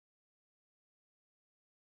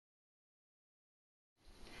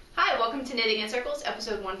welcome to Knitting in Circles,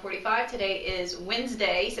 episode 145. Today is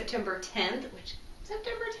Wednesday, September 10th,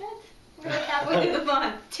 September 10th? We're like halfway through the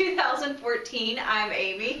month, 2014. I'm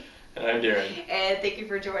Amy. And I'm Darren. And thank you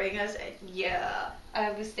for joining us. Yeah,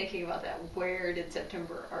 I was thinking about that. Where did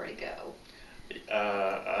September already go?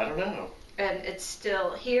 I don't know. And it's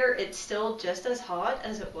still here. It's still just as hot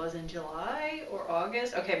as it was in July or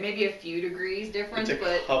August. Okay, maybe a few degrees difference, it's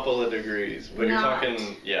but a couple of degrees. But you're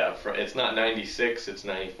talking, it's not 96, it's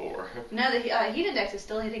 94. No, the heat index is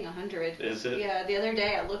still hitting 100. Is it? Yeah, the other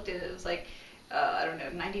day I looked at it. It was like, I don't know,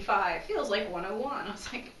 95. Feels like 101. I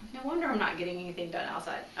was like, no wonder I'm not getting anything done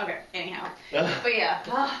outside. Okay, anyhow. But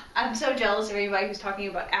yeah, I'm so jealous of anybody who's talking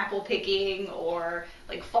about apple picking or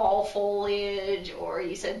like fall foliage, or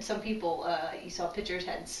you said some people, you saw pictures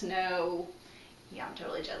had snow. Yeah, I'm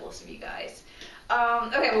totally jealous of you guys.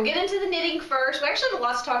 Okay, we'll get into the knitting first. We actually have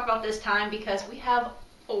lots to talk about this time because we have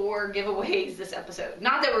 4 giveaways this episode.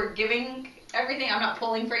 Not that we're giving everything. I'm not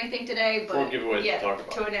pulling for anything today, but 4 giveaways to talk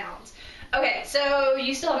about. To announce. Okay, so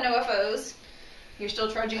you still have no FOs. You're still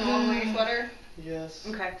trudging along with your sweater? Yes.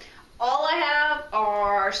 Okay. All I have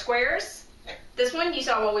are squares. This one you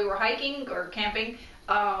saw while we were hiking or camping.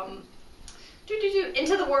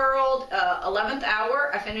 Into the World, 11th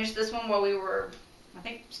Hour. I finished this one while we were, I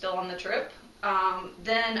think, still on the trip.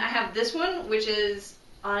 Then I have this one, which is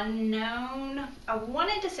Unknown. I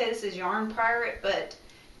wanted to say this is Yarn Pirate, but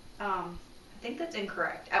I think that's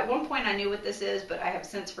incorrect. At one point I knew what this is, but I have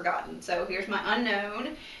since forgotten. So here's my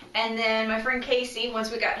Unknown. And then my friend Casey,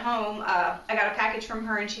 once we got home, I got a package from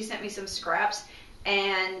her and she sent me some scraps.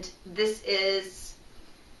 And this is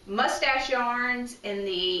Mustache Yarns in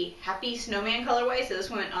the Happy Snowman colorway. So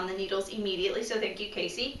this went on the needles immediately, so thank you,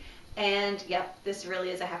 Casey. And yeah, this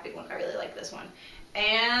really is a happy one. I really like this one.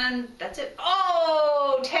 And that's it.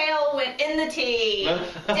 Oh, tail went in the tea.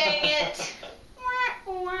 Dang it.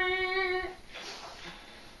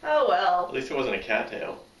 Oh well. At least it wasn't a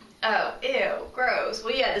cattail. Oh, ew, gross.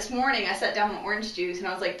 Well, yeah, this morning I sat down with orange juice and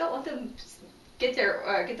I was like, don't let them get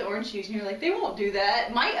the orange juice. And you're like, they won't do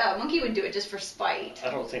that. My monkey would do it just for spite. I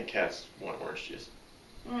don't think cats want orange juice.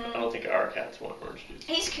 I don't think our cats want orange juice.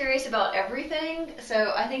 He's curious about everything,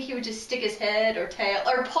 so I think he would just stick his head or tail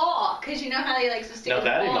or paw, because you know how he likes to stick his paw.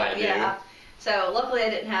 Now that he might do. So luckily I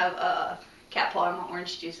didn't have cat paw in my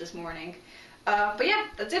orange juice this morning. But yeah,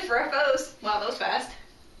 that's it for FOs. Wow, that was fast.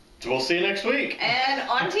 We'll see you next week. And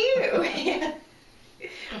on to you.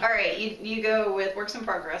 All right, you go with works in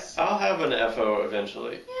progress. I'll have an FO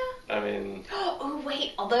eventually. Yeah. I mean. Oh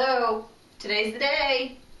wait, although today's the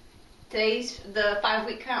day. Today's the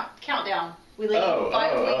 5-week countdown. We leave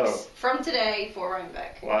 5 weeks from today for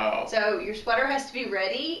Rhinebeck. Wow. So your sweater has to be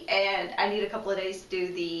ready, and I need a couple of days to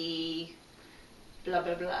do the blah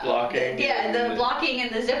blah blah. Blocking. The blocking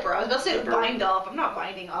and the zipper. I was about to say zipper. Bind off. I'm not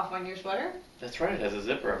binding off on your sweater. That's right, it has a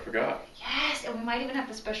zipper, I forgot. Yes, and we might even have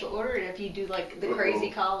to special order it if you do like the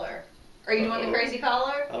crazy collar. Are you doing the crazy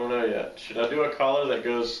collar? I don't know yet. Should I do a collar that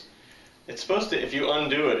goes... It's supposed to, if you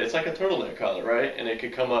undo it, it's like a turtleneck collar, right? And it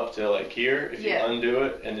could come up to like here if you undo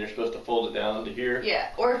it, and you're supposed to fold it down to here.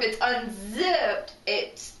 Yeah, or if it's unzipped,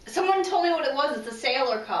 someone told me what it was. It's a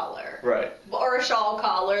sailor collar. Right. Or a shawl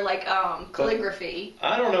collar, like calligraphy. But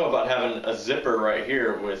I don't know about having a zipper right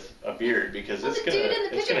here with a beard, because it's gonna catch. The dude in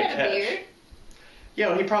the picture had a beard. Yeah,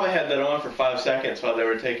 well, he probably had that on for 5 seconds while they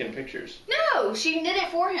were taking pictures. No, she knit it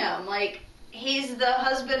for him. Like, he's the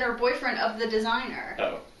husband or boyfriend of the designer.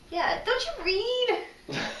 Oh. Yeah, don't you read?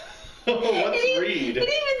 What's read? It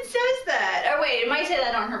even says that. Oh wait, it might say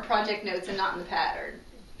that on her project notes and not in the pattern.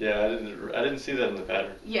 Yeah, I didn't see that in the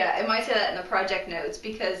pattern. Yeah, it might say that in the project notes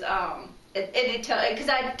because because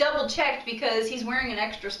I double checked because he's wearing an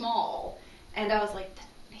extra small, and I was like,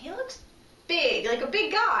 he looks big, like a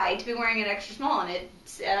big guy to be wearing an extra small, and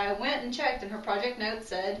I went and checked, and her project note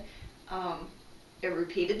said. It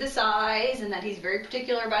repeated the size, and that he's very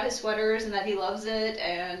particular about his sweaters, and that he loves it,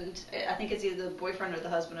 and I think it's either the boyfriend or the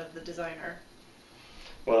husband of the designer.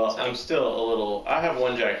 Well, I'm still a little... I have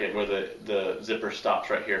one jacket where the zipper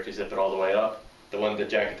stops right here if you zip it all the way up. The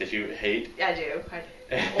jacket that you hate. I do.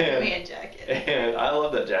 Old man jacket. And I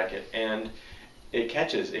love that jacket, and it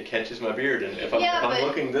catches my beard, and if I'm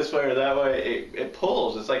looking this way or that way, it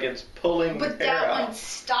pulls. It's like it's pulling hair out. But that one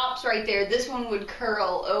stops right there. This one would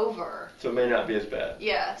curl over. So it may not be as bad.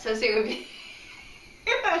 Yeah, so see, it would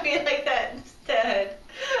be, like that instead.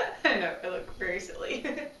 I know, I look very silly.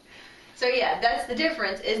 So yeah, that's the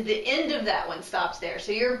difference, is the end of that one stops there.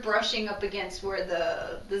 So you're brushing up against where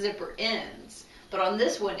the zipper ends. But on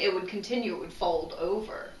this one, it would continue, it would fold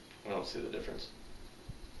over. I don't see the difference.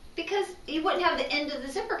 Because you wouldn't have the end of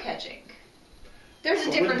the zipper catching. There's a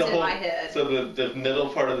But difference wouldn't the in whole- my head. So the middle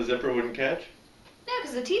part of the zipper wouldn't catch? No,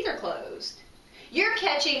 because the teeth are closed. You're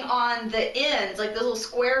catching on the ends, like those little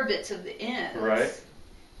square bits of the ends. Right.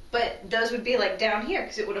 But those would be like down here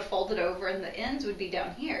because it would have folded over and the ends would be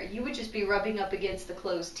down here. You would just be rubbing up against the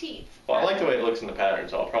closed teeth. Well, I like the way it looks in the pattern,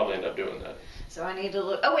 so I'll probably end up doing that. So I need to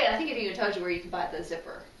look. Oh wait, I think it even told you where you can buy the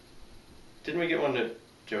zipper. Didn't we get one at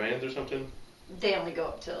Joann's or something? They only go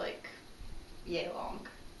up to like yay long.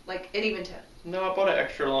 Like it even to. No, I bought an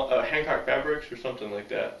extra long, Hancock Fabrics or something like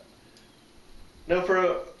that. No,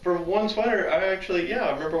 for one sweater, I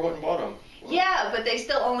remember went and bought them. Yeah, but they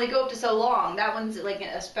still only go up to so long. That one's like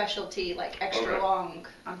a specialty, like extra Okay. long.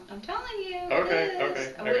 I'm telling you. Okay, it is.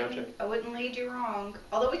 okay, I wouldn't, gotcha. I wouldn't lead you wrong.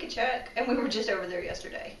 Although we could check, and we were just over there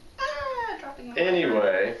yesterday. Dropping.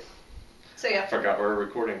 Anyway, So I yeah. forgot we were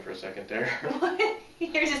recording for a second there. What?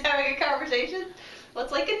 You're just having a conversation. Well,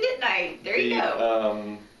 it's like a knit night. There you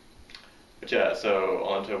go. But yeah, so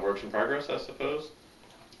on to works in progress, I suppose.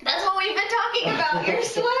 That's what we've been talking about. Your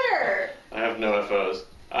sweater. I have no FOs.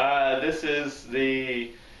 This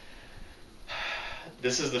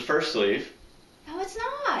is the first sleeve. No, it's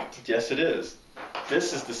not. Yes, it is.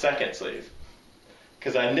 This is the second sleeve.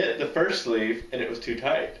 Because I knit the first sleeve and it was too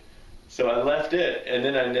tight. So I left it and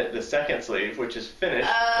then I knit the second sleeve, which is finished.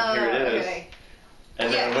 And here it is. Okay.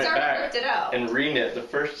 And Yeah, then I 'cause went I back ripped it out. and re-knit the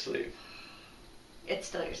first sleeve. It's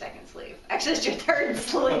still your second sleeve. Actually, it's your third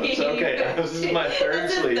sleeve. It's okay. This is my third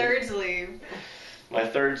That's sleeve. a third sleeve. My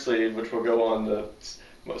third sleeve, which will go on the...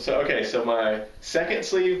 So my second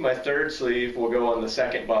sleeve, my third sleeve will go on the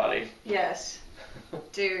second body. Yes.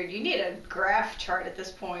 Dude, you need a graph chart at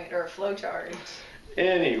this point, or a flow chart.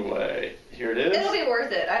 Anyway, here it is. It'll be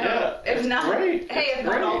worth it. I hope. Yeah, If it's not, great. hey, It's if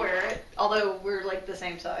not, I'll great. wear it. Although we're like the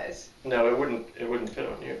same size. No, it wouldn't fit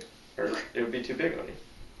on you. Or it would be too big on you.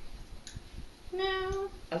 No.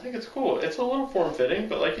 I think it's cool. It's a little form-fitting,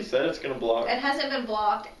 but like you said, it's going to block. It hasn't been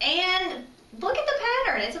blocked. And look at the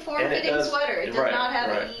pattern. It's a And it form-fitting does- sweater. It does right, not have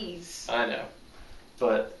right. ease. I know.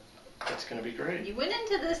 But it's going to be great. You went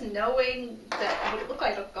into this knowing that what it looked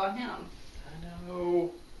like on him. I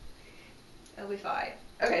know. It'll be fine.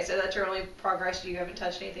 Okay, so that's your only progress. You haven't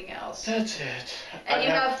touched anything else. That's it. And you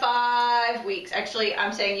have 5 weeks. Actually,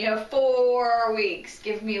 I'm saying you have 4 weeks.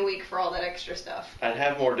 Give me a week for all that extra stuff. I'd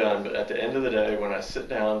have more done, but at the end of the day, when I sit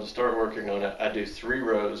down to start working on it, I do 3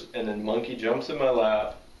 rows, and then Monkey jumps in my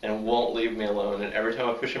lap and won't leave me alone. And every time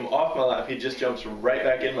I push him off my lap, he just jumps right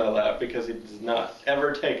back in my lap because he does not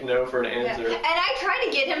ever take no for an answer. Yeah. And I try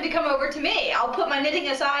to get him to come over to me. I'll put my knitting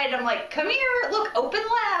aside and I'm like, come here, look, open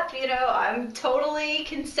lap. You know, I'm totally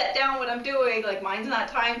can set down what I'm doing. Like, mine's not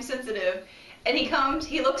time sensitive. And he comes,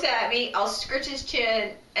 he looks at me, I'll scritch his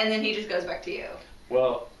chin, and then he just goes back to you.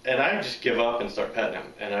 Well, and I just give up and start petting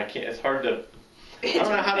him, and I can't. It's hard to. I don't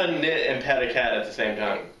know how to knit and pet a cat at the same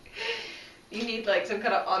time. You need like some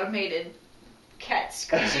kind of automated cat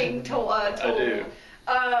scratching tool. I do.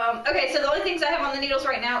 Okay, so the only things I have on the needles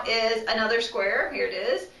right now is another square. Here it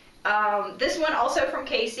is. This one also from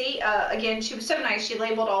Casey. Again, she was so nice. She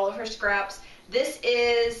labeled all of her scraps. This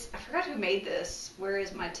is, I forgot who made this. Where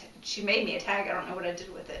is my, she made me a tag. I don't know what I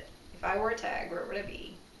did with it. If I were a tag, where would I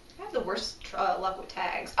be? I have the worst luck with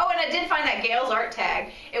tags. Oh, and I did find that Gail's Art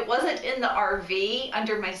tag. It wasn't in the RV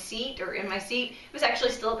under my seat or in my seat. It was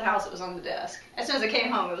actually still at the house. It was on the desk. As soon as I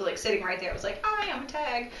came home, it was like sitting right there. I was like, I am a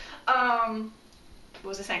tag. What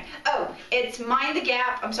was I saying? Oh, it's Mind the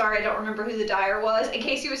Gap. I'm sorry, I don't remember who the dyer was. And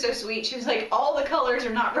Casey was so sweet. She was like, all the colors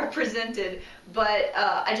are not represented, but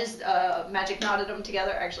I just magic knotted them together.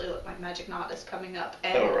 Actually, look, my magic knot is coming up,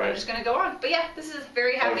 and I'm just gonna go on. But yeah, this is a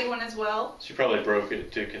very happy one as well. She probably broke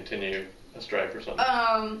it to continue a stripe or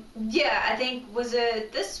something. Yeah, I think, was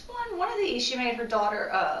it this one? One of these she made her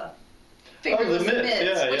daughter Fingerless the mitts. Mitts,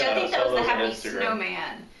 Yeah, which yeah, I think I that saw was the those on Happy Instagram.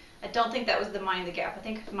 Snowman. I don't think that was the Mind the Gap. I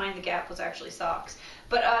think Mind the Gap was actually socks.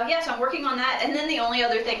 But yeah, so I'm working on that. And then the only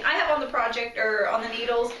other thing I have on the project, or on the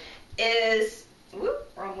needles, is,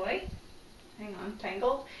 whoop, wrong way. Hang on,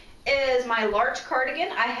 tangled. Is my larch cardigan.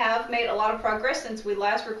 I have made a lot of progress since we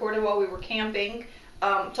last recorded while we were camping.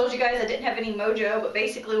 Told you guys I didn't have any mojo, but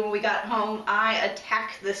basically when we got home, I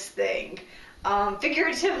attacked this thing.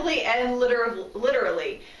 Figuratively and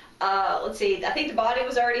literally. Let's see, I think the body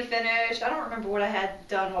was already finished. I don't remember what I had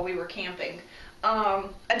done while we were camping. I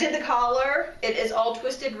did the collar. It is all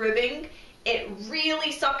twisted ribbing. It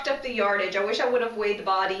really sucked up the yardage. I wish I would have weighed the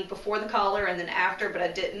body before the collar and then after, but I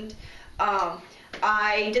didn't.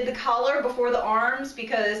 I did the collar before the arms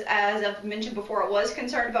because, as I've mentioned before, I was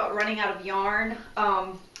concerned about running out of yarn.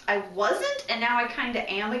 I wasn't, and now I kind of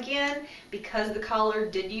am again because the collar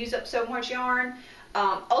did use up so much yarn.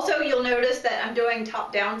 Also, you'll notice that I'm doing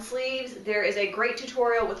top-down sleeves. There is a great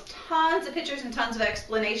tutorial with tons of pictures and tons of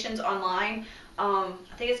explanations online. I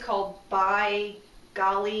think it's called By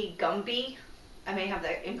Golly Gumby. I may have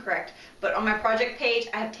that incorrect, but on my project page,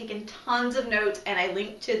 I have taken tons of notes and I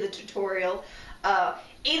linked to the tutorial.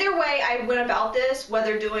 Either way I went about this,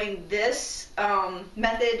 whether doing this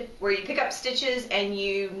method where you pick up stitches and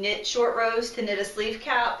you knit short rows to knit a sleeve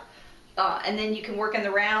cap, and then you can work in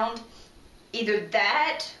the round, either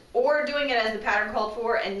that or doing it as the pattern called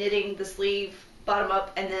for and knitting the sleeve bottom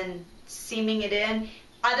up and then seaming it in.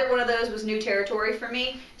 Either one of those was new territory for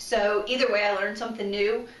me, so either way I learned something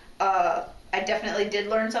new. I definitely did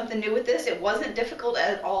learn something new with this. It wasn't difficult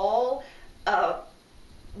at all.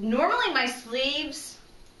 Normally my sleeves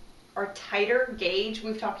are tighter gauge,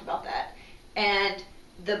 we've talked about that, and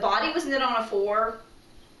the body was knit on a 4,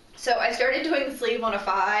 so I started doing the sleeve on a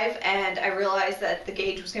 5 and I realized that the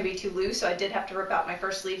gauge was going to be too loose, so I did have to rip out my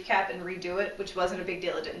first sleeve cap and redo it, which wasn't a big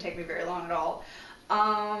deal. It didn't take me very long at all.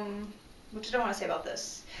 What did I want to say about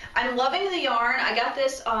this? I'm loving the yarn. I got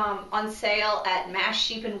this on sale at Mash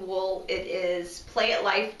Sheep and Wool. It is Play It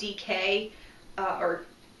Life DK, or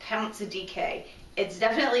Pounce of DK. It's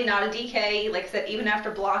definitely not a DK, like I said, even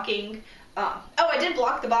after blocking. Oh, I did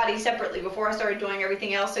block the body separately before I started doing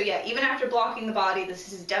everything else. So yeah, even after blocking the body,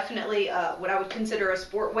 this is definitely what I would consider a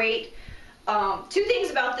sport weight. Two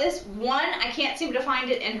things about this. One, I can't seem to find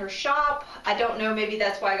it in her shop. I don't know, maybe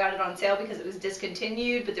that's why I got it on sale, because it was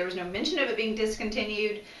discontinued, but there was no mention of it being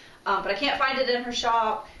discontinued. But I can't find it in her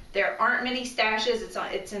shop. There aren't many stashes.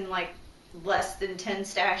 It's in like less than 10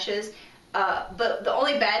 stashes. But the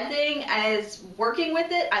only bad thing is working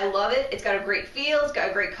with it. I love it. It's got a great feel. It's got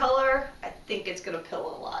a great color. I think it's going to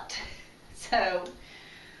pill a lot. So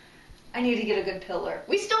I need to get a good pillar.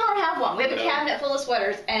 We still don't have one. We have a cabinet full of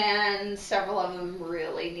sweaters, and several of them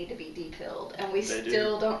really need to be de-pilled, and we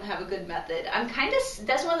still don't have a good method.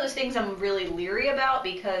 That's one of those things I'm really leery about,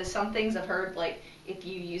 because some things I've heard, like, if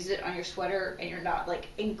you use it on your sweater and you're not, like,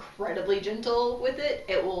 incredibly gentle with it,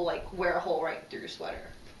 it will, like, wear a hole right through your sweater.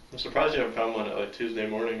 I'm surprised you haven't found one at, like, Tuesday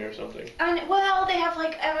morning or something. Well, they have,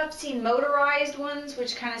 like, I've seen motorized ones,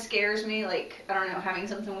 which kind of scares me, like, I don't know, having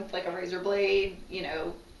something with, like, a razor blade, you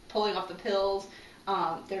know, pulling off the pills.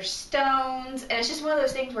 There's stones, and it's just one of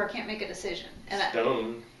those things where I can't make a decision.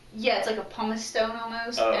 Stone? Yeah, it's like a pumice stone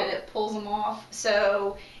almost, and it pulls them off.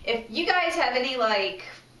 So if you guys have any, like,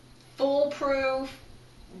 foolproof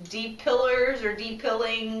deep pillars or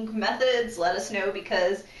de-pilling methods, let us know,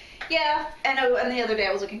 because yeah, and the other day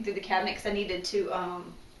I was looking through the cabinet because I needed to,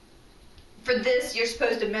 for this you're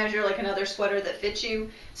supposed to measure like another sweater that fits you,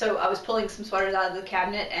 so I was pulling some sweaters out of the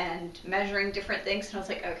cabinet and measuring different things, and I was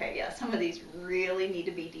like, okay, yeah, some of these really need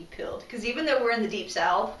to be de-pilled, because even though we're in the deep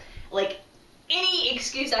south, like, any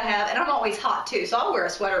excuse I have, and I'm always hot too, so I'll wear a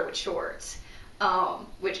sweater with shorts.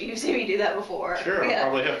 Which you've seen me do that before. Sure, yeah. I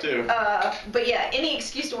probably have too. But yeah, any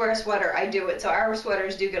excuse to wear a sweater, I do it. So our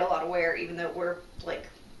sweaters do get a lot of wear, even though we're like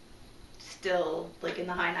still like in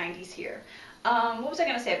the high 90s here. What was I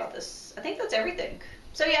gonna say about this? I think that's everything.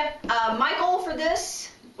 So yeah, my goal for this,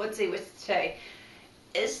 let's see, what's today,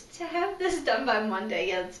 is to have this done by Monday.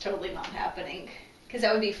 Yeah, it's totally not happening, because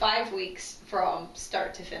that would be 5 weeks from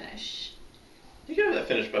start to finish. You can have that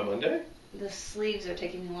finished by Monday. The sleeves are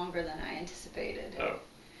taking me longer than I anticipated. Oh.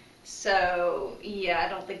 So, yeah, I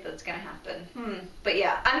don't think that's going to happen. But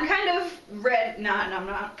yeah, I'm kind of ready. No, I'm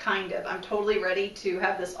not kind of. I'm totally ready to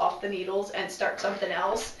have this off the needles and start something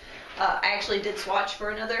else. I actually did swatch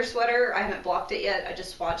for another sweater. I haven't blocked it yet. I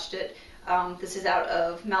just swatched it. This is out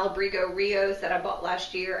of Malabrigo Rios that I bought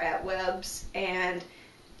last year at Webb's, and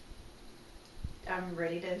I'm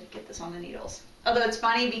ready to get this on the needles. Although it's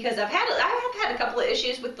funny because I have had a couple of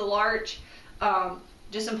issues with the larch,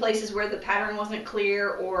 just in places where the pattern wasn't clear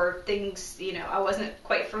or things, you know, I wasn't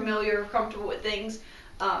quite familiar or comfortable with things.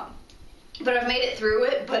 But I've made it through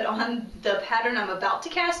it. But on the pattern I'm about to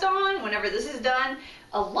cast on, whenever this is done,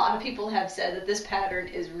 a lot of people have said that this pattern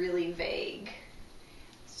is really vague.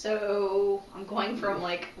 So I'm going from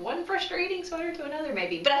like one frustrating sweater to another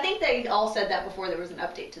maybe. But I think they all said that before there was an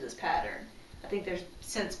update to this pattern. I think there's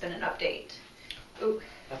since been an update. Ooh.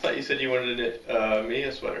 I thought you said you wanted to knit me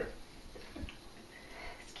a sweater.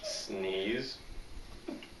 Sneeze.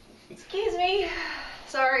 Excuse me.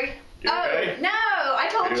 Sorry. You okay? No, I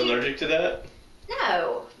told you. Are you allergic to that?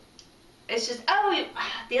 No. It's just,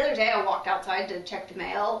 the other day I walked outside to check the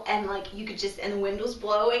mail, and like you could just, and the wind was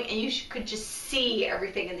blowing, and you could just see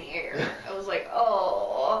everything in the air. I was like,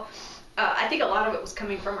 oh. I think a lot of it was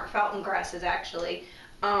coming from our fountain grasses, actually.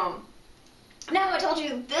 No, I told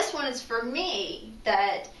you this one is for me,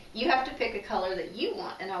 that you have to pick a color that you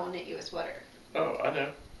want, and I will knit you a sweater. Oh, I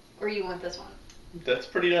know. Or you want this one? That's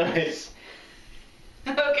pretty nice.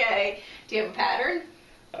 Okay. Do you have a pattern?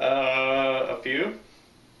 A few.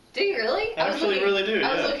 Do you really? I actually really do,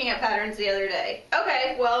 I was yeah. looking at patterns the other day.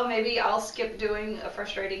 Okay, well, maybe I'll skip doing a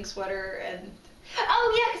frustrating sweater and...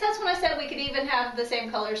 Oh, yeah, because that's when I said we could even have the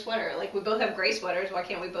same color sweater. Like, we both have gray sweaters. Why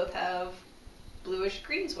can't we both have bluish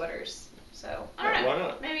green sweaters? So, I don't know. Why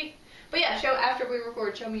not? Maybe. But yeah, after we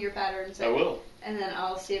record, show me your patterns. I will. And then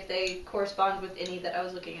I'll see if they correspond with any that I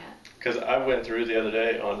was looking at. Because I went through the other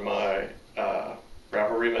day on my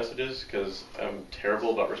Ravelry messages, because I'm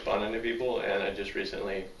terrible about responding to people, and I just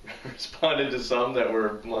recently responded to some that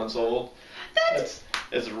were months old.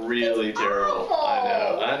 It's really terrible.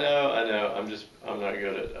 Awful. I know. I'm not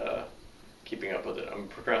good at keeping up with it. I'm a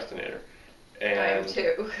procrastinator. And I am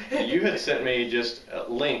too. you had sent me just a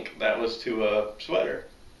link that was to a sweater.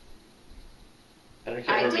 I can't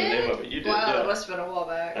remember the name of it. You did, wow, yeah. it must have been a while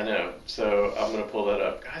back. I know. So I'm going to pull that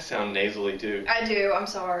up. I sound nasally too. I do. I'm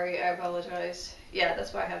sorry. I apologize. Yeah,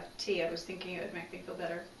 that's why I have tea. I was thinking it would make me feel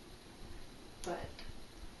better. But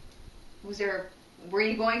were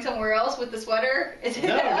you going somewhere else with the sweater? No.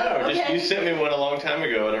 Okay. Just you sent me one a long time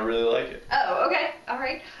ago, and I really like it. Oh, okay. All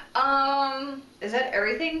right. Is that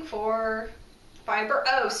everything for fiber?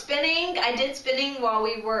 Oh, spinning. I did spinning while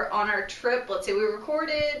we were on our trip. Let's see. We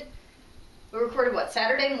recorded what,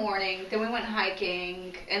 Saturday morning, then we went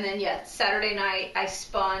hiking, and then Saturday night I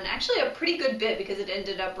spun actually a pretty good bit because it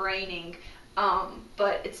ended up raining,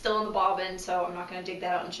 but it's still in the bobbin, so I'm not going to dig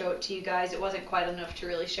that out and show it to you guys. It wasn't quite enough to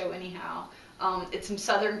really show anyhow. It's some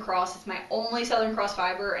Southern Cross. It's my only Southern Cross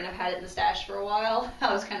fiber, and I've had it in the stash for a while.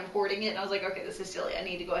 I was kind of hoarding it, and I was like, okay, this is silly. I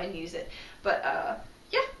need to go ahead and use it. But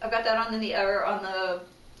I've got that on the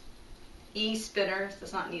e-spinner.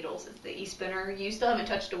 That's not needles. It's the e-spinner. You still haven't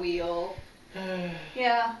touched a wheel.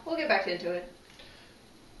 Yeah, we'll get back into it.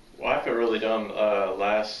 Well, I feel really dumb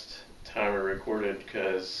last time we recorded,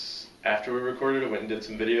 because after we recorded, I went and did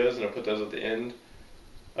some videos, and I put those at the end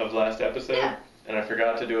of last episode. Yeah. And I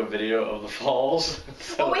forgot to do a video of the falls.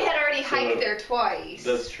 Well, we had already hiked there twice.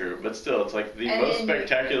 That's true, but still, it's like the And most then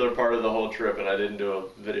spectacular part of the whole trip, and I didn't do a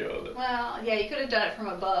video of it. Well, yeah, you could have done it from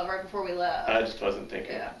above right before we left. I just wasn't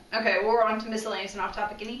thinking. Yeah. Okay, well, we're on to miscellaneous and off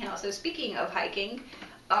topic anyhow. So speaking of hiking,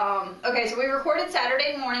 okay, so we recorded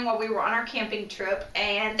Saturday morning while we were on our camping trip,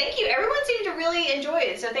 and thank you. Everyone seemed to really enjoy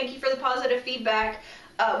it, so thank you for the positive feedback.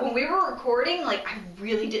 When we were recording, like, I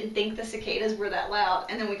really didn't think the cicadas were that loud,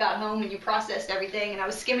 and then we got home and you processed everything, and I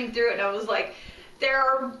was skimming through it, and I was like, there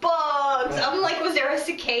are bugs. I'm like, was there a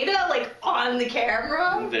cicada, like, on the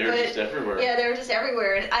camera? They're just everywhere. Yeah, they were just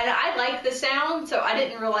everywhere, and I like the sound, so I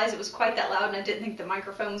didn't realize it was quite that loud, and I didn't think the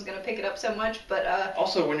microphone was going to pick it up so much, but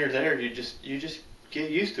Also, when you're there, you just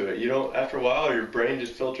get used to it. You don't, after a while, your brain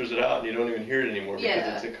just filters it out, and you don't even hear it anymore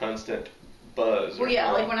because it's a constant buzz. Well,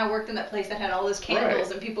 yeah, like when I worked in that place that had all those candles,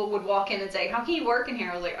 Right. and people would walk in and say, how can you work in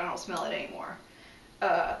here? I was like, I don't smell it anymore.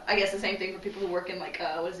 I guess the same thing for people who work in, like,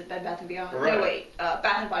 what is it, Bed Bath & Beyond? Right. No, wait,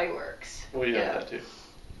 Bath and Body Works. Well, you know that too.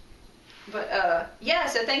 But, yeah,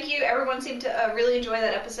 so thank you. Everyone seemed to really enjoy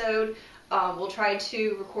that episode. We'll try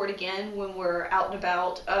to record again when we're out and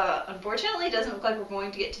about. Unfortunately, it doesn't look like we're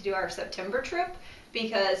going to get to do our September trip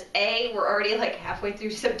because A, we're already like halfway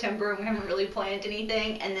through September and we haven't really planned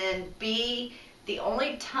anything, and then B, the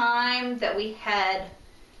only time that we had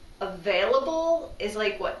available is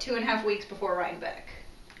like, what, 2.5 weeks before Rhinebeck.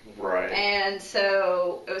 Right. And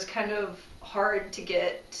so it was kind of hard to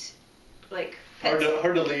get, like, pets.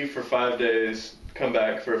 Hard to leave for 5 days, come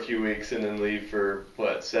back for a few weeks, and then leave for,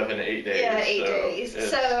 what, 7 to 8 days? Yeah, 8 days.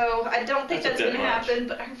 So I don't think that's going to happen,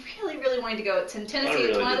 but I really, really wanted to go. It's in Tennessee.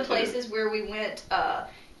 It's one of the places where we went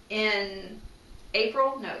in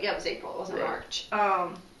April. No, yeah, it was April. It wasn't March.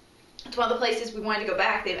 It's one of the places we wanted to go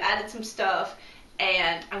back. They've added some stuff,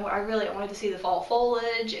 and I wanted to see the fall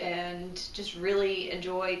foliage and just really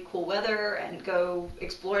enjoy cool weather and go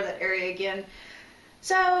explore that area again.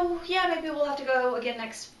 So, yeah, maybe we'll have to go again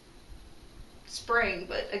next spring,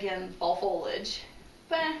 but again, fall foliage.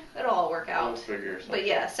 But it'll all work out. We'll figure something. But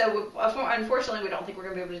yeah, so unfortunately we don't think we're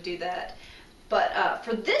going to be able to do that. But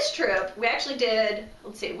for this trip, we actually did,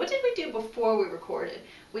 let's see, what did we do before we recorded?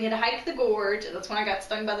 We had hiked the gorge, and that's when I got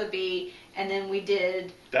stung by the bee, and then we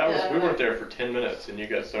did... we weren't there for 10 minutes, and you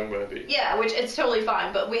got stung by a bee. Yeah, which it's totally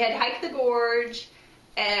fine, but we had hiked the gorge,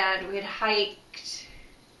 and we had hiked...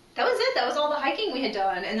 That was it. That was all the hiking we had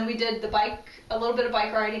done. And then we did a little bit of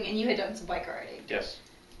bike riding, and you had done some bike riding. Yes.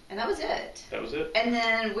 And that was it. That was it. And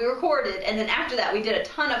then we recorded, and then after that we did a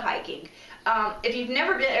ton of hiking. If you've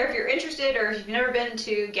never been, or if you're interested, or if you've never been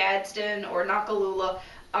to Gadsden or Nakalula,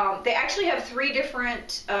 they actually have 3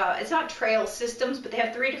 different, it's not trail systems, but they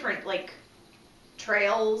have 3 different, like,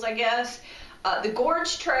 trails, I guess. The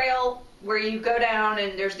Gorge Trail, where you go down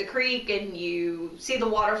and there's the creek and you see the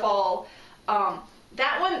waterfall.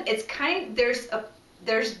 That one,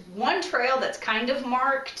 there's one trail that's kind of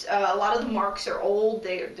marked. A lot of the marks are old.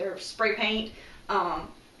 They're spray paint.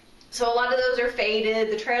 So a lot of those are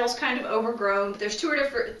faded. The trail's kind of overgrown. But there's two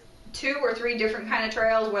or three different kind of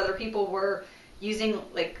trails, whether people were using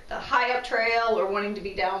like the high up trail or wanting to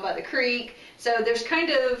be down by the creek. So there's kind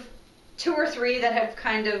of two or three that have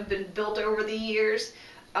kind of been built over the years.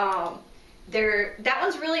 That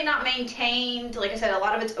one's really not maintained. Like I said, a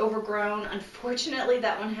lot of it's overgrown. Unfortunately,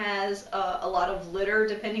 that one has a lot of litter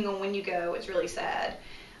depending on when you go. It's really sad.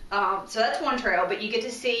 So that's one trail, but you get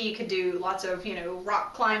to see, you could do lots of,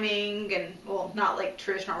 rock climbing and, well, not like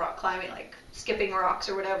traditional rock climbing, like skipping rocks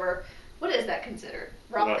or whatever. What is that considered?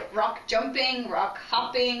 Rock jumping, rock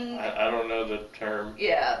hopping? I don't know the term.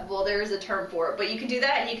 Yeah, well, there is a term for it, but you can do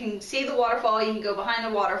that and you can see the waterfall, you can go behind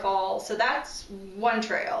the waterfall, so that's one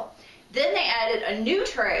trail. Then they added a new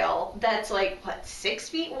trail that's like, 6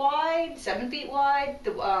 feet wide, 7 feet wide?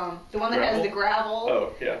 The one that has the gravel.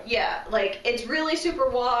 Oh, yeah. Yeah, like, it's really super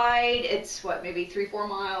wide. It's, maybe 3-4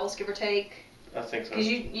 miles, give or take? I think so. Because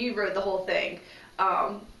you rode the whole thing.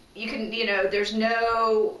 You can, there's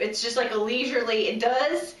it's just like a leisurely, it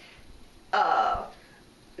does,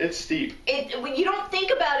 it's steep. When you don't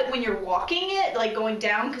think about it when you're walking it, like going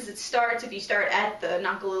down, because if you start at the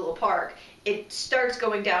Nakalula Park, it starts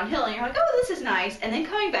going downhill, and you're like, oh, this is nice, and then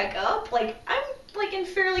coming back up, like, I'm, like, in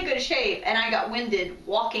fairly good shape, and I got winded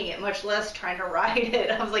walking it, much less trying to ride it.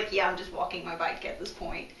 I was like, yeah, I'm just walking my bike at this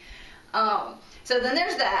point. So then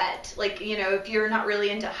there's that, like, if you're not really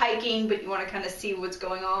into hiking, but you want to kind of see what's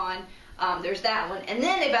going on, there's that one. And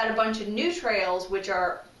then they've added a bunch of new trails, which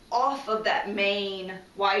are off of that main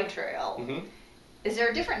wide trail. Mm-hmm. Is there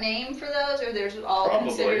a different name for those, or there's all Probably.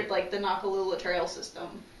 Considered like the Nakalula trail system?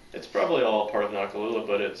 It's probably all part of Nakalula,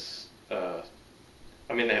 but it's, they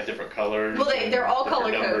have different colors. Well, they're all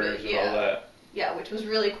color coded, and all that. Yeah, which was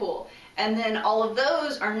really cool. And then all of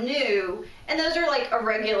those are new, and those are like a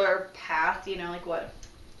regular path, like what,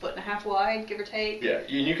 1.5 foot wide, give or take? Yeah,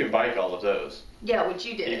 and you can bike all of those. Yeah, which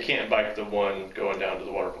you did. You can't bike the one going down to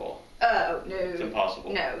the waterfall. Oh, no. It's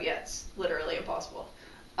impossible. No, yeah, it's literally impossible.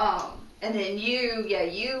 And then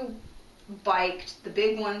you biked the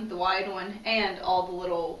big one, the wide one, and all the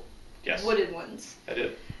little wooded ones. I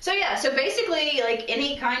did. So yeah, so basically like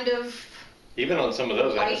any kind of... Even on some of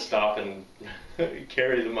those, I had to stop and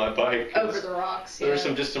carry my bike. Over the rocks, There were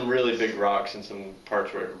some really big rocks and some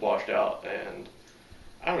parts where it washed out, and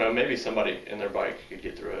I don't know, maybe somebody in their bike could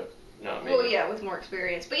get through it. Not me. Well, yeah, with more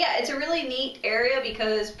experience. But yeah, it's a really neat area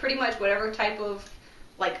because pretty much whatever type of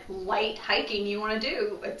like light hiking you want to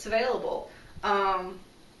do, it's available.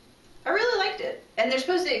 I really liked it. And they're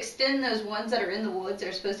supposed to extend those ones that are in the woods,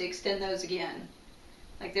 they're supposed to extend those again.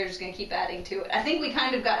 Like they're just going to keep adding to it. I think we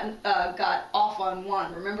kind of got off on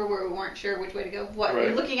one. Remember where we weren't sure which way to go? What? Right.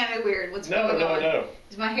 You're looking at me weird. What's going on? No.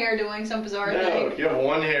 Is my hair doing some bizarre thing? No, you have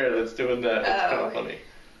one hair that's doing that. It's kind of funny.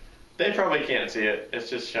 They probably can't see it. It's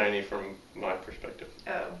just shiny from my perspective.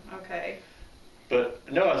 Oh, okay. But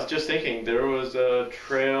no, I was just thinking there was a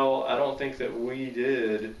trail. I don't think that we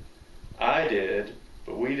did. I did,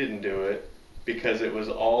 but we didn't do it because it was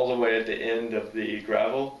all the way at the end of the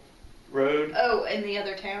gravel road. Oh, in the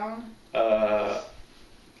other town? I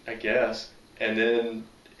guess. And then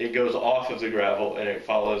it goes off of the gravel and it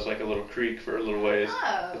follows like a little creek for a little ways.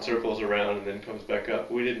 Oh. It circles around and then comes back up.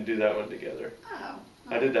 We didn't do that one together. Oh.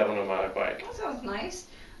 I did that one on my bike. That sounds nice.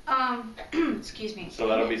 Excuse me. So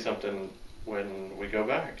that'll be something when we go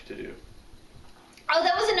back to do. Oh,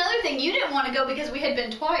 that was another thing. You didn't want to go because we had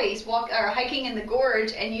been twice hiking in the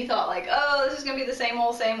gorge, and you thought like, oh, this is gonna be the same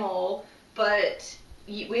old. But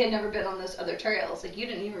we had never been on those other trails. Like you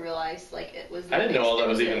didn't even realize like it was. I didn't know all that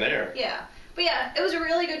was even there. Yeah, but yeah, it was a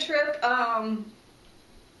really good trip.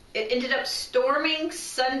 It ended up storming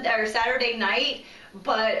Saturday night.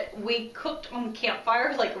 But we cooked on the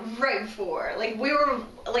campfires like right before. Like we were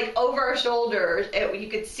like over our shoulders and you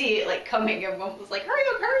could see it like coming. Everyone was like, hurry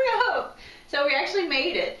up. So we actually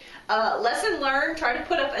made it. Lesson learned, try to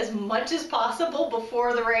put up as much as possible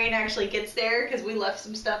before the rain actually gets there because we left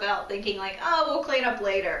some stuff out thinking like, oh, we'll clean up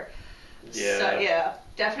later. Yeah. So yeah,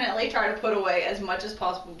 definitely try to put away as much as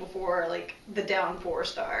possible before like the downpour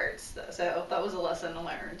starts. So that was a lesson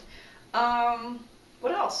learned.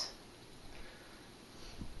 What else?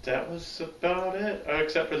 That was about it,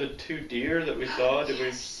 except for the 2 deer that we saw. Did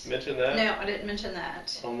we mention that? No, I didn't mention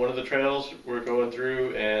that. On one of the trails we're going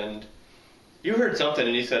through, and you heard something,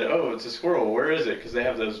 and you said, "Oh, it's a squirrel. Where is it?" Because they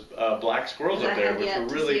have those black squirrels up there, which were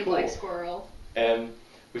really cool. Black squirrel. And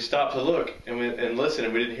we stopped to look and listen,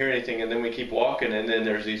 and we didn't hear anything, and then we keep walking, and then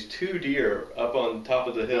there's these 2 deer up on top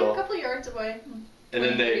of the hill. A couple yards away. And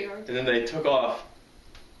then they took off,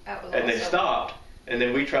 and they stopped, and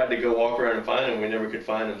then we tried to go walk around and find them. We never could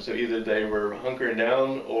find them. So either they were hunkering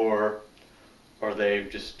down, or they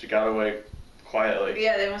just got away quietly.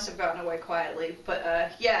 Yeah, they must have gotten away quietly.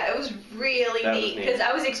 But yeah, it was really neat because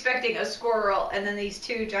I was expecting a squirrel, and then these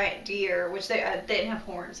 2 giant deer, which they didn't have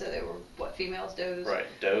horns, so they were females, does. Right,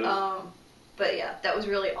 does. But yeah, that was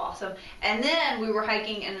really awesome. And then we were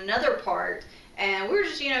hiking in another part, and we were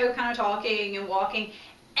just kind of talking and walking,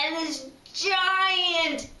 and this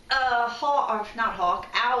giant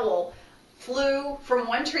owl flew from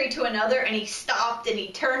one tree to another, and he stopped and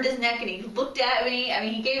he turned his neck and he looked at me. I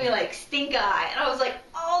mean, he gave me like stink eye, and I was like,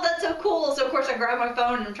 oh, that's so cool. So of course I grabbed my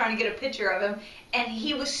phone and I'm trying to get a picture of him, and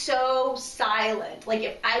he was so silent. Like,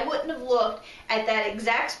 if I wouldn't have looked at that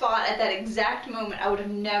exact spot at that exact moment, I would have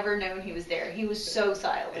never known he was there. He was so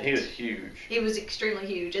silent. And he was huge. He was extremely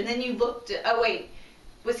huge. And then you looked at, oh wait,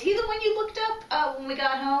 was he the one you looked up when we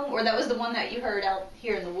got home, or that was the one that you heard out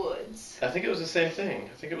here in the woods? I think it was the same thing.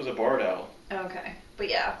 I think it was a barred owl. Okay. But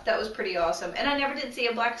yeah, that was pretty awesome. And I never did see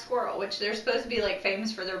a black squirrel, which they're supposed to be like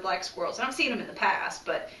famous for their black squirrels. And I've seen them in the past,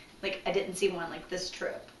 but like I didn't see one like this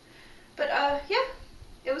trip. But yeah,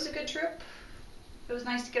 it was a good trip. It was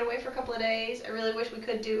nice to get away for a couple of days. I really wish we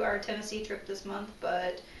could do our Tennessee trip this month,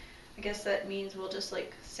 but I guess that means we'll just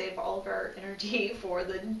like save all of our energy for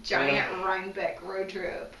the giant Rhinebeck road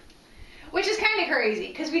trip. Which is kind of crazy,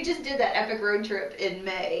 because we just did that epic road trip in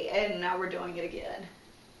May, and now we're doing it again.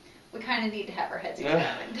 We kind of need to have our heads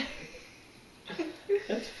examined.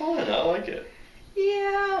 That's fun. I like it.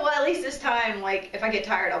 Yeah, well, at least this time, like, if I get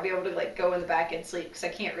tired, I'll be able to, like, go in the back and sleep, because I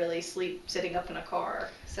can't really sleep sitting up in a car.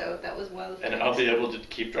 So that was one of the things. And I'll be able to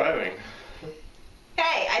keep driving.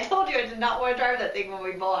 Hey, I told you I did not want to drive that thing when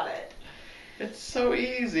we bought it. It's so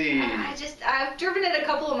easy. I've driven it a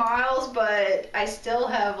couple of miles, but I still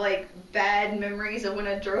have, like, bad memories of when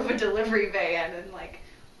I drove a delivery van and, like,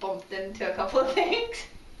 bumped into a couple of things.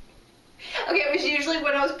 Okay, it was usually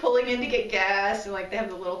when I was pulling in to get gas, and, like, they have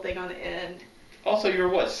the little thing on the end. Also, you were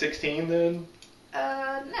what, 16 then?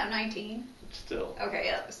 No, 19. Still. Okay,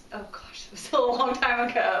 yeah, oh gosh, that was still a long time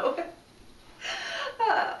ago.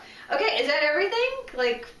 Okay, is that everything?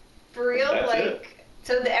 Like, for real? That's it.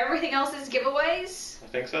 So everything else is giveaways? I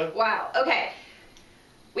think so. Wow, okay.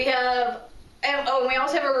 We have, and we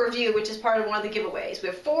also have a review, which is part of one of the giveaways. We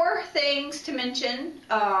have 4 things to mention.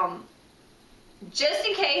 Just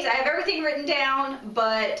in case, I have everything written down,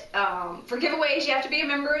 but for giveaways, you have to be a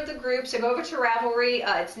member of the group, so go over to Ravelry.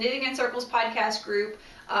 It's Knitting in Circles podcast group.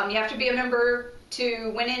 You have to be a member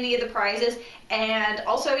to win any of the prizes, and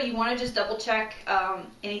also you want to just double check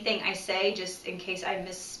anything I say, just in case I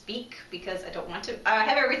misspeak, because I don't want to. I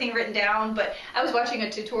have everything written down, but I was watching a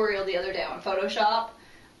tutorial the other day on Photoshop,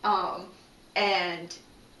 and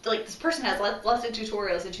like, this person has lots of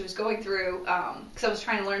tutorials, and she was going through, because I was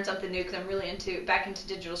trying to learn something new, because I'm really back into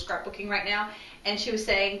digital scrapbooking right now, and she was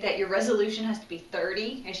saying that your resolution has to be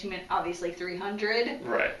 30, and she meant obviously 300.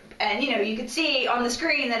 Right. And, you could see on the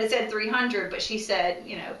screen that it said 300, but she said,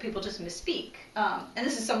 people just misspeak. And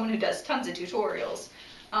this is someone who does tons of tutorials.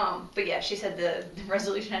 But yeah, she said the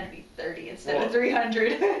resolution had to be 30 instead of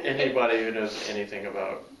 300. Anybody who knows anything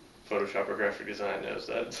about Photoshop or graphic design knows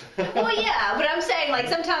that. Well, yeah, but I'm saying, like,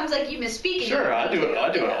 sometimes, like, you misspeak. Sure, I do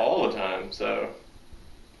it all the time, so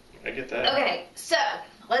I get that. Okay, so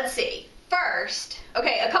let's see. First,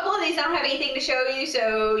 okay, a couple of these I don't have anything to show you,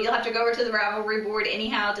 so you'll have to go over to the Ravelry board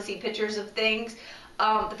anyhow to see pictures of things.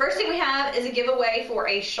 The first thing we have is a giveaway for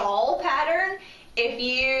a shawl pattern. If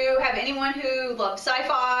you have anyone who loves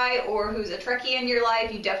sci-fi or who's a Trekkie in your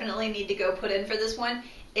life, you definitely need to go put in for this one.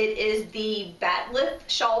 It is the Batlith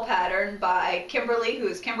shawl pattern by Kimberly, who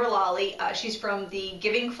is Kimberlolly. She's from the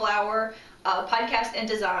Giving Flower podcast and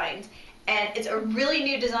designs. And it's a really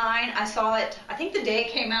new design. I saw it, I think the day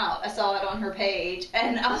it came out, I saw it on her page.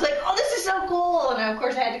 And I was like, oh, this is so cool. And of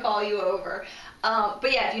course I had to call you over.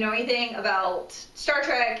 But yeah, if you know anything about Star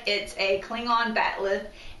Trek, it's a Klingon Batlith.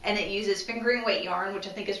 And it uses fingering weight yarn, which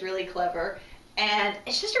I think is really clever. And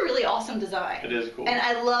it's just a really awesome design. It is cool. And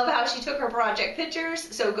I love how she took her project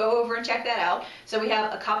pictures, so go over and check that out. So we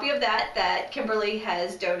have a copy of that Kimberly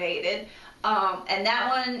has donated. And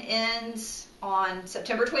that one ends on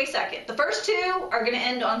September 22nd. The first 2 are going to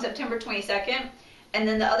end on September 22nd, and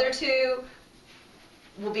then the other 2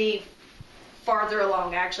 will be farther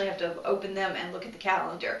along. I actually have to open them and look at the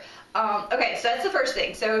calendar. Okay, so that's the first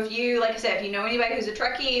thing. So if you, like I said, if you know anybody who's a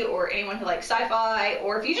Trekkie or anyone who likes sci-fi,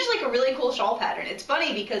 or if you just like a really cool shawl pattern, it's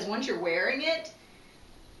funny because once you're wearing it,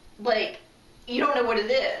 like, you don't know what it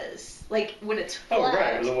is, like when it's flat. Oh,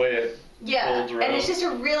 right, the way it folds around. And it's just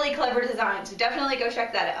a really clever design, so definitely go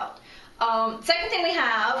check that out. Second thing we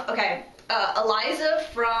have, Eliza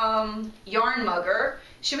from Yarn Mugger.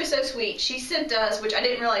 She was so sweet. She sent us, which I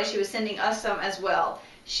didn't realize she was sending us some as well.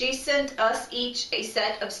 She sent us each a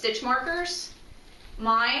set of stitch markers.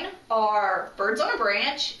 Mine are birds on a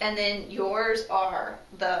branch, and then yours are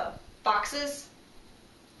the foxes.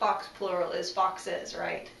 Fox plural is foxes,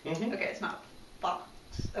 right? Mm-hmm. Okay, it's not fox.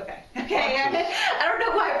 Okay. I don't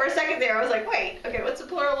know why for a second there I was like, wait, okay, what's the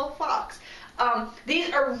plural of fox?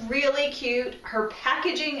 These are really cute. Her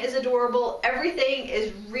packaging is adorable. Everything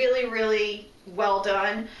is really, really well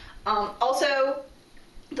done. Also,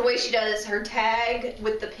 the way she does her tag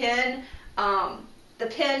with the pin, the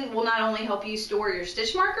pin will not only help you store your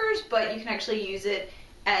stitch markers, but you can actually use it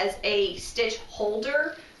as a stitch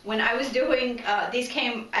holder. When I was doing, these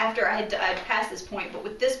came after I'd passed this point, but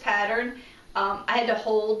with this pattern, I had to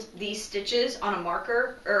hold these stitches on a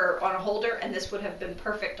marker or on a holder, and this would have been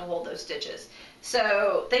perfect to hold those stitches.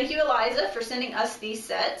 So thank you, Eliza, for sending us these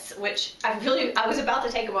sets, which I was about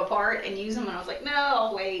to take them apart and use them, and I was like, no,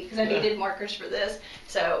 I'll wait, because I needed markers for this.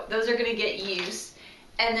 So those are going to get used.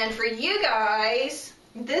 And then for you guys,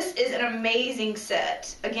 this is an amazing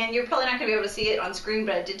set. Again, you're probably not going to be able to see it on screen,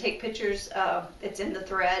 but I did take pictures. It's in the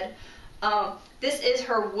thread. This is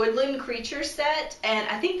her Woodland Creature set, and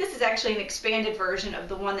I think this is actually an expanded version of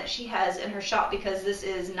the one that she has in her shop, because this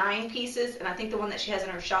is 9 pieces, and I think the one that she has in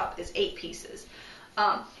her shop is 8 pieces.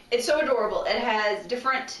 It's so adorable. It has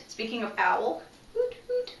different, speaking of owl, hoot,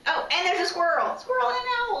 hoot. Oh, and there's a squirrel and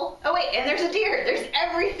owl. Oh wait, and there's a deer. There's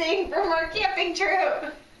everything from our camping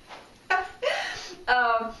trip.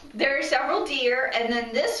 There are several deer, and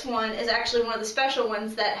then this one is actually one of the special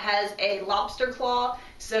ones that has a lobster claw.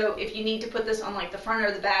 So if you need to put this on like the front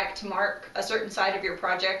or the back to mark a certain side of your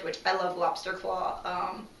project, which I love lobster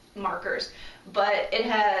claw markers, but it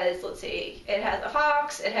has, let's see, it has a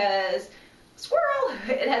fox, it has a squirrel,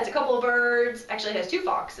 it has a couple of birds, actually it has 2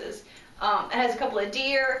 foxes, it has a couple of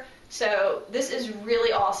deer. So this is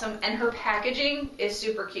really awesome, and her packaging is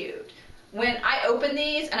super cute. When I opened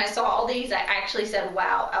these and I saw all these, I actually said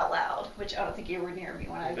wow out loud, which I don't think you were near me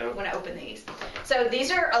when I opened these. So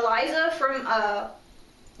these are Eliza from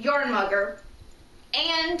Yarn Mugger,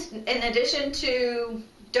 and in addition to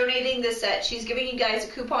donating this set, she's giving you guys a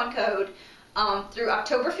coupon code through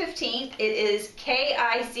October 15th. It is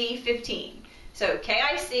KIC15. So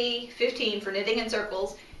KIC15 for Knitting in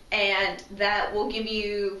Circles, and that will give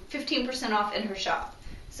you 15% off in her shop.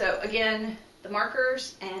 So again, the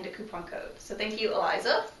markers and a coupon code. So thank you,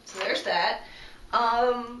 Eliza. So there's that.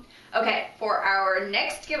 Okay, for our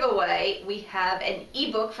next giveaway, we have an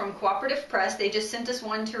ebook from Cooperative Press. They just sent us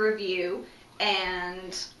one to review,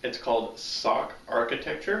 and it's called Sock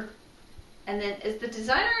Architecture. And then is the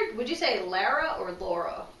designer, would you say Lara or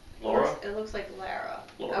Laura? Laura? It looks like Lara.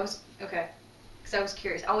 Laura. Okay, because I was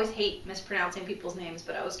curious. I always hate mispronouncing people's names,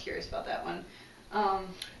 but I was curious about that one.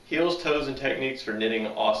 Heels, toes, and techniques for knitting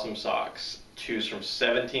awesome socks. Choose from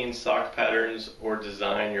 17 sock patterns or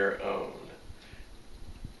design your own.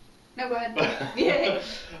 No, go ahead. Yeah.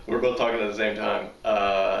 We're both talking at the same time.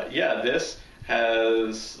 Yeah, this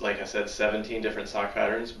has, like I said, 17 different sock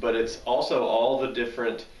patterns, but it's also all the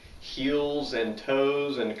different heels and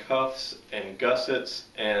toes and cuffs and gussets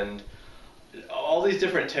and all these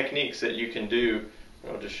different techniques that you can do.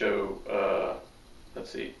 I'll just show, let's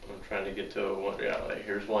see, I'm trying to get to one. Yeah, like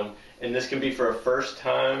here's one. And this can be for a first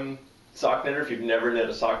time sock knitter. If you've never knit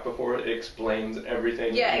a sock before, it explains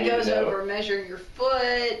everything. Yeah, it goes over measuring your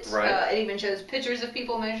foot. Right. It even shows pictures of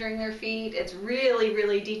people measuring their feet. It's really,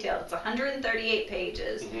 really detailed. It's 138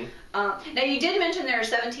 pages. Mm-hmm. Now, you did mention there are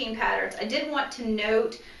 17 patterns. I did want to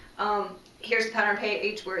note, here's the pattern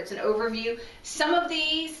page where it's an overview. Some of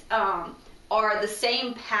these are the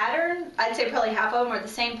same pattern. I'd say probably half of them are the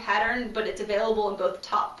same pattern, but it's available in both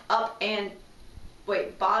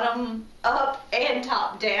bottom up and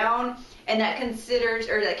top down, and that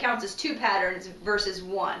counts as 2 patterns versus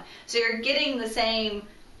 1. So you're getting the same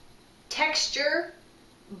texture,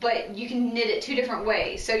 but you can knit it 2 different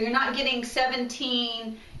ways. So you're not getting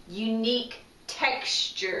 17 unique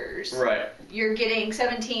textures. Right. You're getting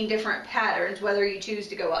 17 different patterns, whether you choose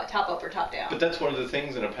to go top up or top down. But that's one of the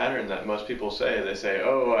things in a pattern that most people say. They say,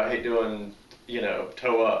 oh, I hate doing,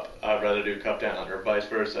 toe up. I'd rather do cup down, or vice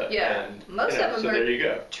versa. Yeah. And, most of them so are there you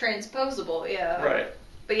go. transposable, yeah. Right.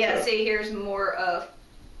 But yeah, So. see, here's more of,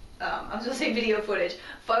 I was going to say video footage,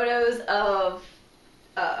 photos of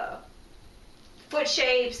foot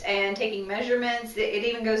shapes and taking measurements. It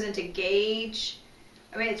even goes into gauge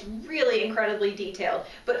I mean, it's really incredibly detailed.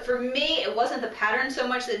 But for me, it wasn't the pattern so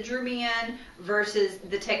much that drew me in versus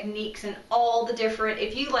the techniques and all the different,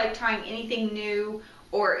 if you like trying anything new,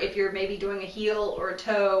 or if you're maybe doing a heel or a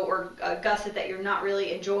toe or a gusset that you're not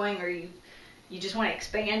really enjoying, or you just want to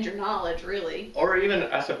expand your knowledge, really. Or even,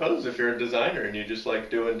 I suppose, if you're a designer and you just like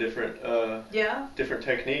doing different yeah, different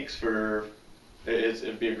techniques for,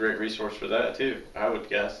 it'd be a great resource for that too, I would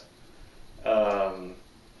guess.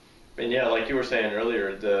 And yeah, like you were saying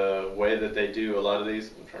earlier, the way that they do a lot of these,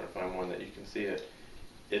 I'm trying to find one that you can see it.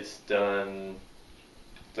 It's done,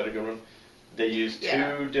 is that a good one? They use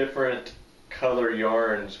two different color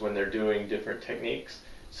yarns when they're doing different techniques,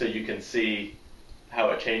 so you can see how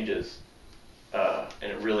it changes.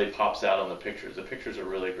 And it really pops out on the pictures. The pictures are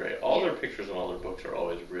really great. All their pictures and all their books are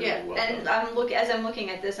always really well done. And as I'm looking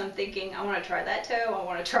at this, I'm thinking, I want to try that toe. I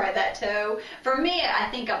want to try that toe. For me, I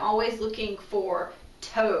think I'm always looking for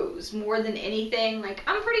toes more than anything. Like,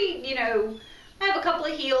 I'm pretty, I have a couple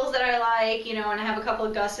of heels that I like, and I have a couple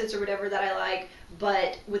of gussets or whatever that I like.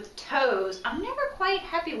 But with toes, I'm never quite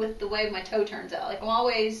happy with the way my toe turns out. Like, I'm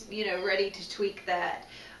always, ready to tweak that.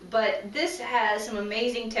 But this has some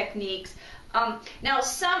amazing techniques. Now,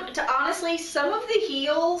 honestly, some of the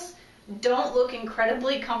heels don't look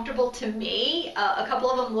incredibly comfortable to me. A couple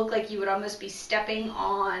of them look like you would almost be stepping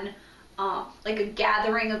on like a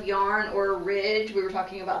gathering of yarn or a ridge. We were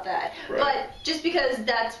talking about that. Right. But just because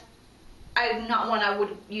I'm not one I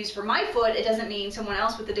would use for my foot, it doesn't mean someone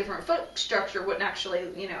else with a different foot structure wouldn't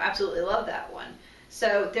actually, absolutely love that one.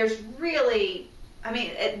 So there's really...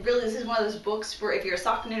 this is one of those books for if you're a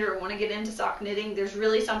sock knitter or want to get into sock knitting, there's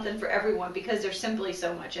really something for everyone because there's simply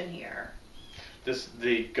so much in here.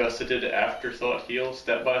 The gusseted afterthought heel,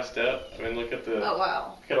 step by step. I mean, look at oh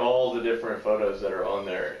wow, look at all the different photos that are on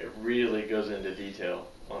there. It really goes into detail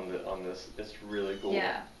on this. It's really cool.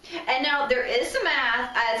 Yeah. And now there is some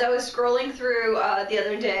math. As I was scrolling through the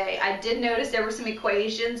other day, I did notice there were some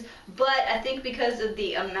equations, but I think because of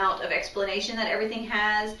the amount of explanation that everything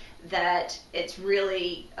has, that it's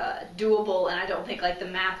really doable, and I don't think like the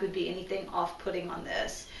math would be anything off-putting on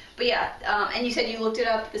this. But yeah, and you said you looked it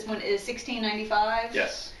up. This one is $16.95.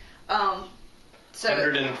 Yes. So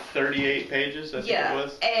 138 pages, I think it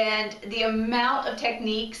was. And the amount of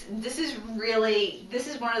techniques. This is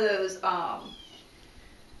one of those.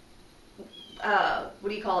 What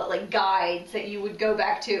do you call it? Like guides that you would go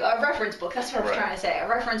back to. A reference book. That's what I was trying to say. A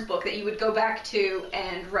reference book that you would go back to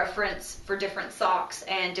and reference for different socks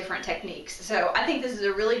and different techniques. So I think this is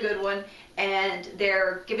a really good one, and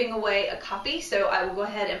they're giving away a copy. So I will go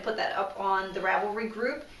ahead and put that up on the Ravelry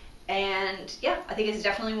group. And yeah, I think it's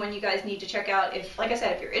definitely one you guys need to check out if, like I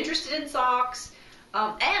said, if you're interested in socks.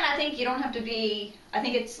 And I think you don't have to be, I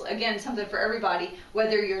think it's, again, something for everybody,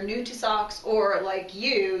 whether you're new to socks or like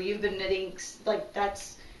you've been knitting, like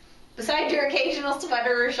that's, besides your occasional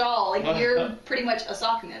sweater or shawl, like you're pretty much a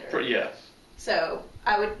sock knitter. Yeah. So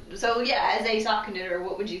yeah, as a sock knitter,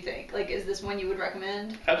 what would you think? Like, is this one you would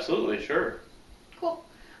recommend? Absolutely, sure. Cool.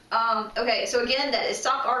 Okay, so again, that is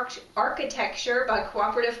Sock Architecture by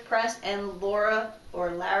Cooperative Press and Lara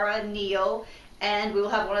Neal, and we will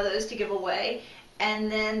have one of those to give away.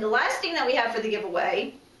 And then the last thing that we have for the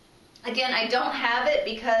giveaway, again, I don't have it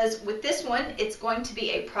because with this one, it's going to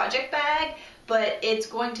be a project bag, but it's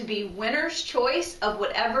going to be winner's choice of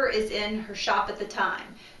whatever is in her shop at the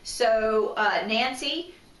time. So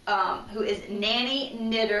Nancy, who is Nanny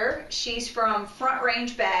Knitter, she's from Front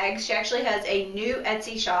Range Bags. She actually has a new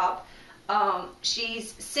Etsy shop.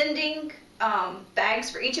 She's sending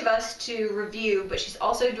bags for each of us to review, but she's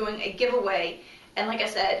also doing a giveaway. And like I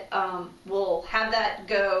said, we'll have that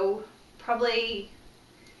go probably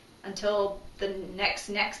until the next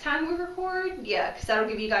time we record. Yeah, because that'll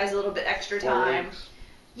give you guys a little bit extra time. 4 weeks.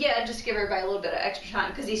 Yeah, just give everybody a little bit of extra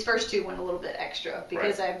time, because these first two went a little bit extra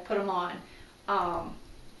because I put them on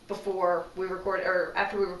before we recorded, or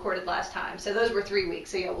after we recorded last time. So those were 3 weeks.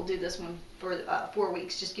 So yeah, we'll do this one for 4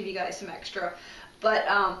 weeks. Just give you guys some extra. But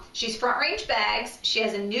she's Front Range Bags. She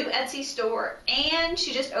has a new Etsy store, and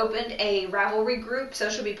she just opened a Ravelry group, so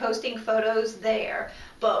she'll be posting photos there.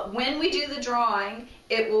 But when we do the drawing,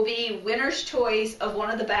 it will be winner's choice of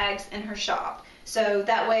one of the bags in her shop. So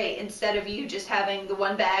that way, instead of you just having the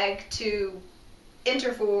one bag to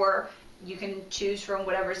enter for, you can choose from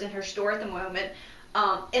whatever's in her store at the moment.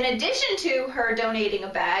 In addition to her donating a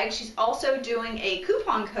bag, she's also doing a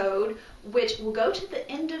coupon code, which will go to the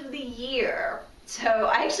end of the year. So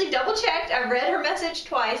I actually double checked. I read her message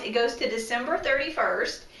twice. It goes to December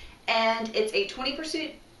 31st, and it's a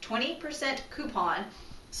 20% coupon.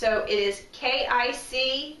 So it is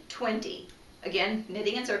KIC20. again,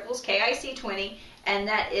 Knitting in Circles, KIC20, and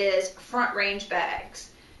that is front range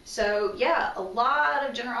bags. So yeah, a lot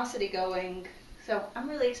of generosity going. So I'm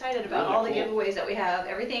really excited about Really all the cool. giveaways that we have.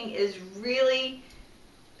 Everything is really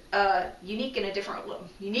unique in a different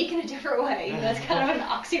way. That's kind of an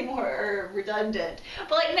oxymoron or redundant.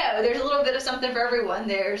 But like, no, there's a little bit of something for everyone.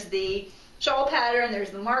 There's the shawl pattern, there's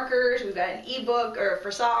the markers, we've got an ebook or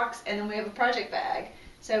for socks, and then we have a project bag.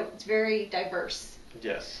 So it's very diverse.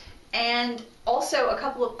 Yes. And also a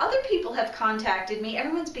couple of other people have contacted me.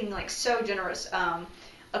 Everyone's being like so generous.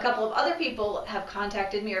 A couple of other people have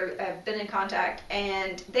contacted me or have been in contact,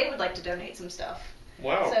 and they would like to donate some stuff.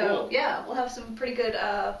 Wow, So cool. yeah, we'll have some pretty good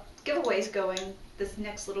giveaways going this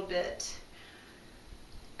next little bit.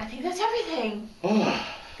 I think that's everything.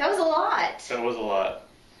 That was a lot. That was a lot.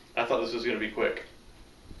 I thought this was going to be quick.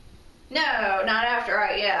 No, not after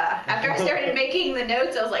after I started making the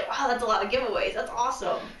notes, I was like, wow, that's a lot of giveaways. That's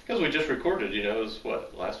awesome. Because we just recorded, it was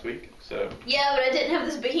what, last week? So Yeah, but I didn't have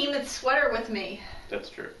this behemoth sweater with me. that's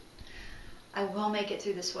true. I will make it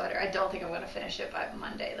through the sweater. I don't think I'm going to finish it by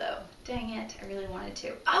Monday, though. Dang it, I really wanted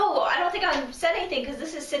to. Oh, I don't think I said anything because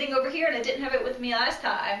this is sitting over here and I didn't have it with me last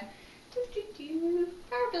time.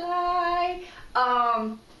 Firefly.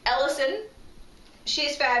 Ellison,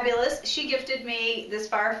 she's fabulous. She gifted me this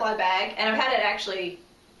Firefly bag, and I've had it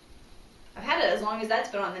as long as that's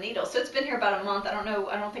been on the needle. So it's been here about a month. I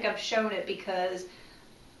don't think I've shown it because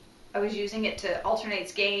I was using it to alternate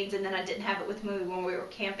skeins, and then I didn't have it with me when we were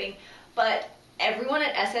camping. But everyone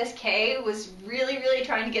at SSK was really, really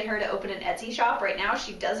trying to get her to open an Etsy shop. Right now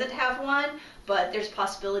she doesn't have one, but there's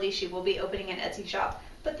possibility she will be opening an Etsy shop.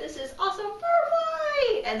 But this is awesome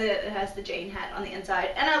Firefly! And then it has the Jane hat on the inside.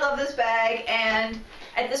 And I love this bag, and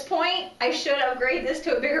at this point I should upgrade this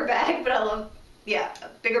to a bigger bag, but a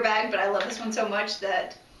bigger bag, but I love this one so much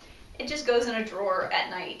that it just goes in a drawer at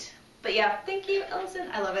night. But yeah, thank you, Ellison.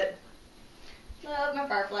 I love it. Love my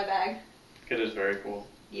Firefly bag. It is very cool.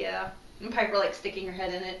 Yeah. And Piper likes sticking her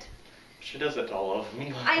head in it. She does that to all of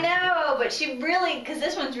them. I know, but she really, because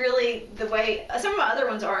this one's really the way, some of my other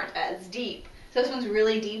ones aren't as deep. So this one's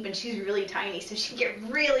really deep and she's really tiny, so she can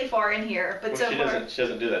get really far in here. But Well, so she far,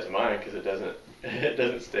 doesn't do that to mine because it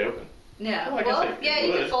doesn't stay open. no. Well, I guess Well, it yeah,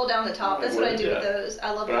 you can would. fold down the top. That's what I do with Yeah. those.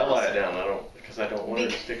 I love But those. I lie it down. Because I don't want her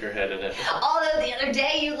to stick her head in it. Although the other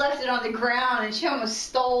day you left it on the ground and she almost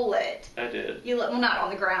stole it. I did. Well, not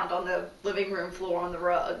on the ground, on the living room floor on the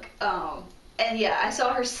rug. And yeah, I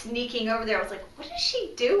saw her sneaking over there. I was like, what is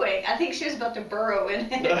she doing? I think she was about to burrow in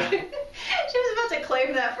it. She was about to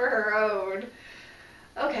claim that for her own.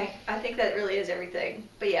 Okay, I think that really is everything.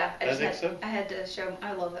 But yeah, I had to show.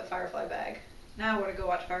 I love that Firefly bag. Now I want to go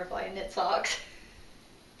watch Firefly and knit socks.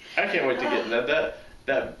 I can't wait to get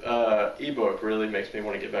that ebook really makes me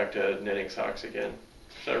want to get back to knitting socks again.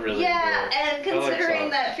 So I really Yeah, enjoy. and considering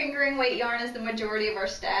socks. that fingering weight yarn is the majority of our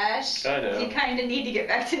stash, I know. you kind of need to get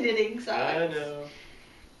back to knitting socks. I know.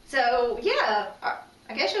 So yeah,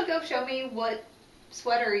 I guess you'll go show me what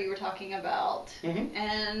sweater you were talking about,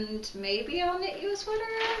 and maybe I'll knit you a sweater,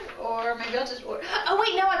 or maybe I'll just order. Oh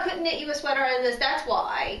wait, no, I couldn't knit you a sweater out of this. That's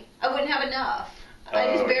why I wouldn't have enough.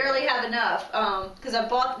 I just barely have enough, because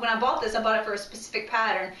when I bought this, I bought it for a specific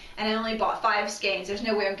pattern, and I only bought 5 skeins. There's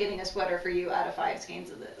no way I'm getting a sweater for you out of 5 skeins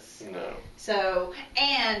of this. No. So,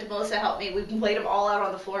 and Melissa helped me. We laid them all out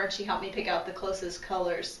on the floor, and she helped me pick out the closest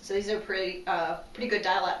colors. So these are pretty good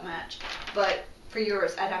dye-lap match. But for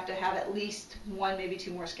yours, I'd have to have at least 1, maybe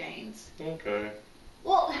 2 more skeins. Okay.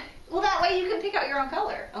 Well, that way you can pick out your own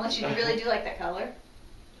color, unless you really do like that color.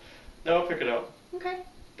 No, I'll pick it out. Okay.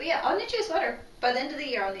 But yeah, I'll knit you a sweater. By the end of the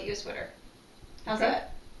year, I'll knit you a sweater. How's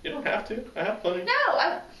that? You don't have to. I have plenty. No,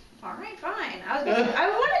 all right, fine. I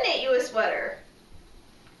want to knit you a sweater.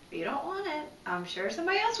 If you don't want it, I'm sure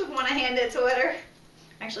somebody else would want a hand-knit sweater.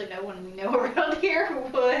 Actually, no one we know around here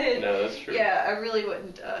would. No, that's true. Yeah, I really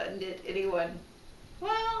wouldn't knit anyone.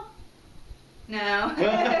 Well, no.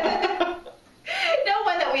 No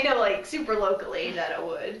one that we know, like, super locally that I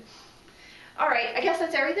would. All right, I guess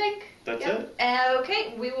that's everything. That's Yep.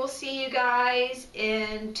 Okay, we will see you guys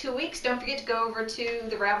in 2 weeks. Don't forget to go over to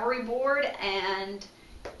the Ravelry board and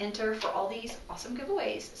enter for all these awesome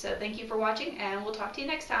giveaways. So thank you for watching, and we'll talk to you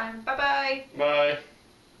next time. Bye-bye. Bye.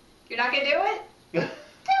 You're not going to do it?